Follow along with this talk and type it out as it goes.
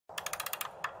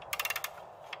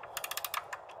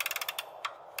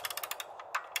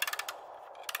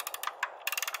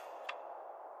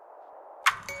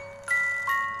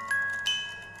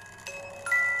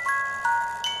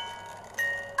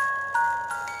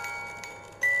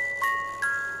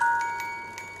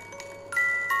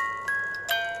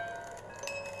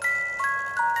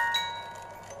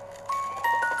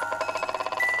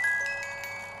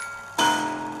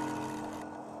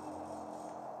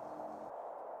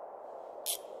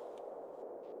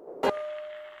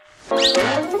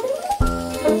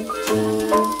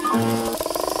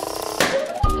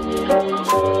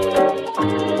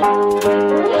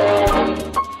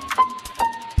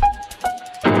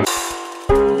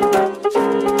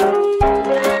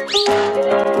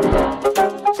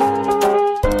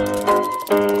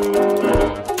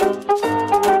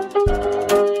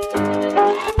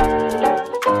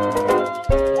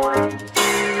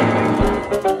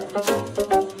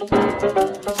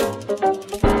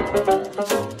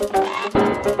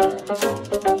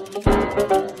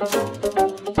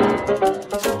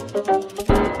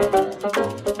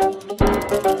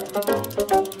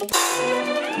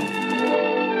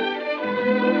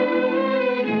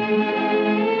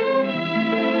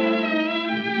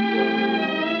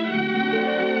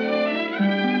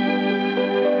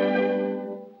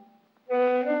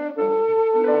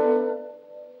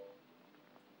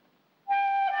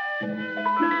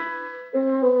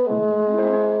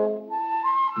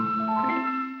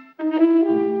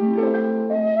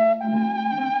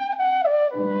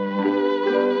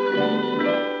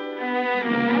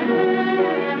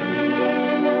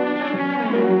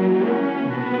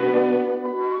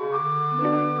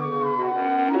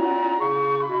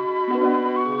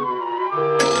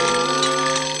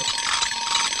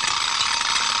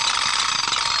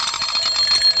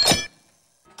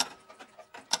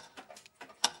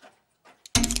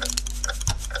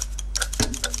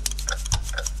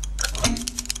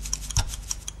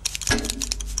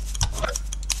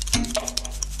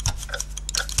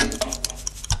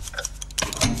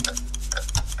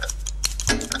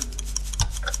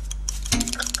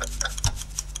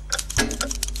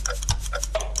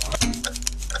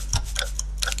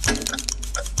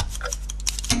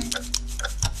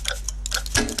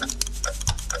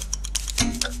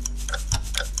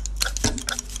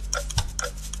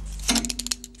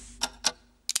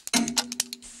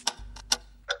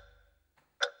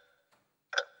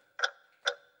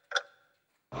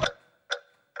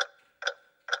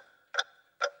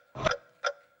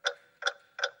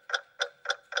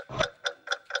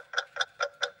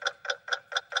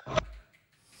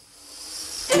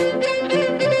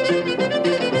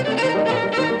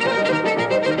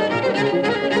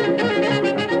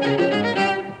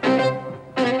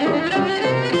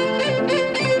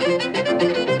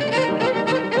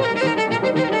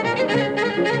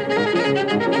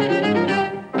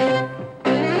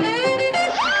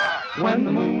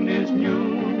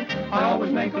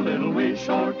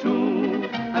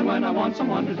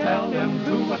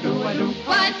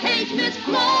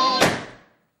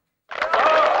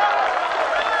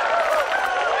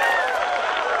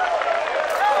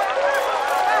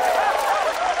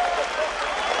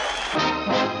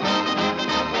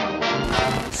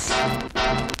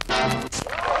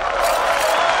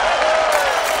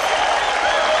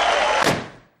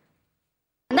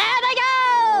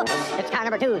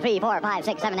4, 5,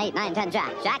 6, 7, 8, 9, 10,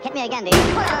 Jack. Jack, hit me again, dude.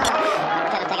 Number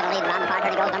 10 is taking the lead around the car. Here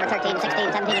he goes. Number 13,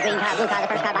 16, 17, the green car, blue car. The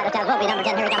first car by the tails will be number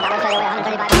 10. Here he comes. Straight away,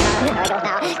 135 miles an hour. There he goes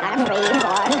now. Car number 3, 4,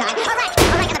 9. All right.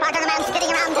 All right, in the park, there's a man skidding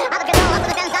around. Out of control, up to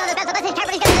the fence, down to the fence. So listen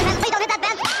carefully, he's getting to the fence. Please don't hit that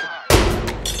fence.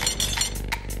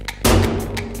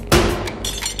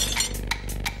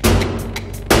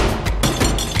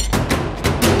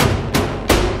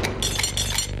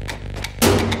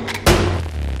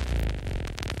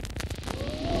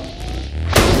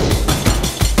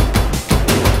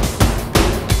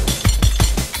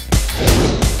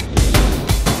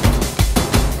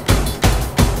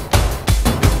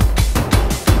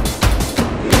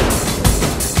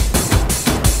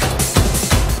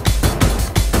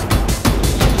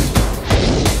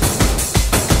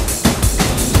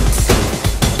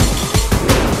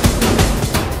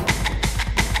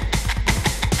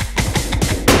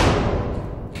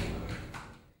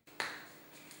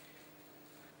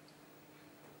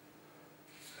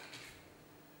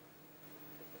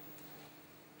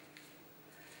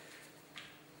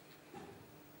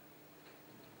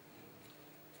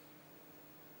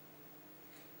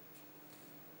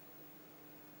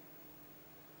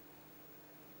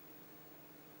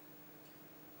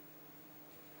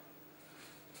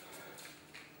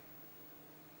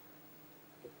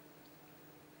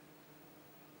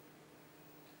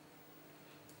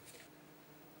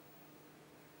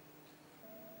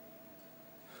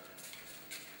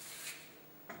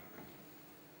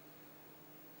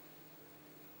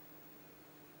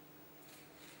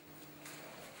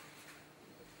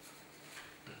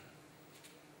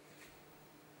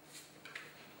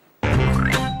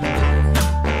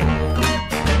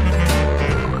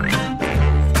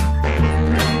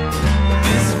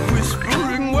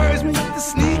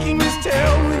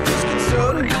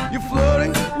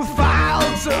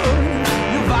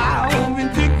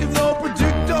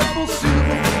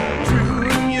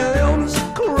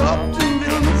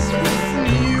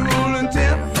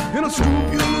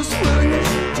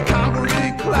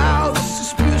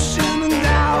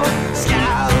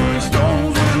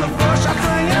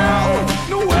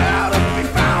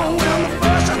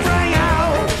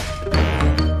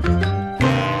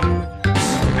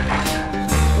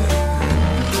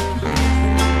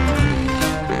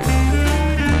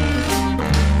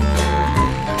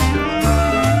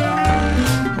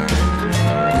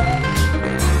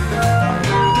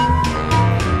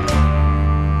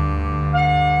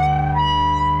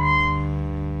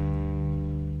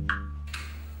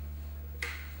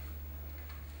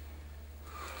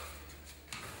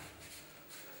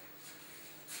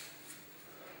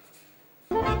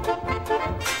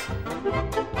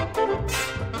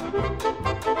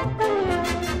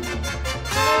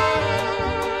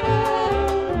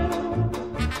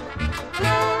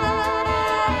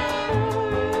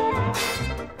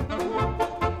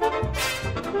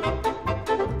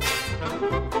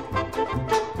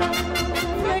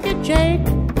 Jake,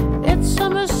 it's a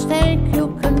mistake.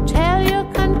 You can tell,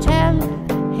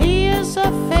 he is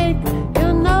a fake.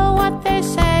 You know what they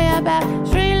say about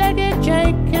three-legged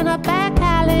Jake in a back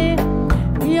alley.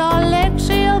 Your legs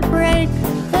he'll break.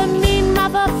 The mean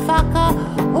motherfucker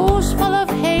who's full of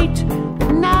hate,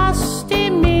 nasty,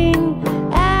 mean,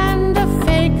 and a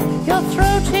fake. Your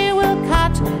throat he will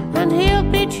cut and he'll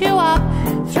beat you up.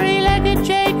 Three-legged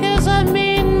Jake is a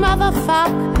mean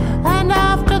motherfucker. And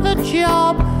after the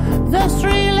job, the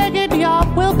three-legged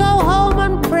yop will go home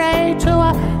and pray to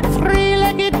a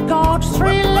three-legged god,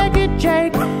 three-legged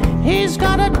Jake. He's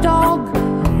got a dog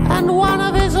and one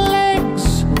of his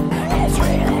legs. It's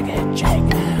three-legged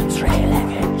Jake,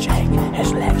 three-legged Jake.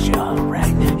 His legs you'll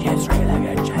break. It's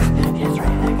three-legged Jake, it's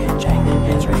three-legged Jake,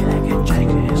 it's three-legged Jake.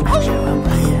 His legs you'll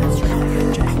break. It's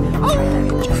three-legged Jake,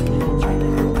 three-legged Jake,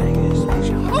 three-legged Jake. His legs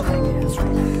you'll break. It's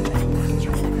three-legged Jake,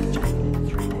 three-legged Jake,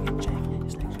 three-legged Jake.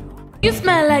 His legs you'll break. You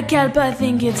smell like kelp, I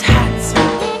think it's hot.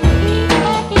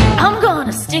 I'm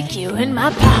gonna stick you in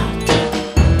my pot.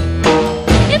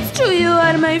 It's true you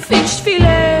are my fish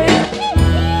fillet.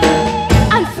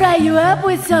 I'll fry you up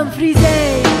with some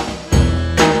frisée.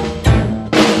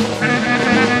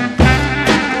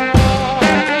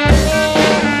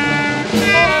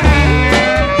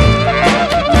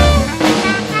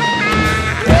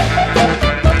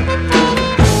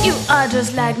 You are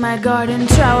just like my garden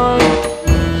trowel.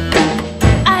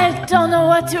 I don't know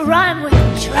what to rhyme with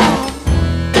trowel.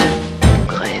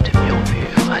 Congrès de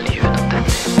murmures a lieu dans ta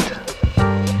tête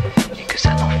et que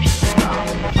ça n'en finit pas.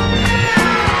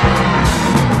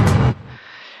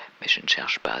 Mais je ne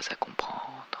cherche pas à comprendre.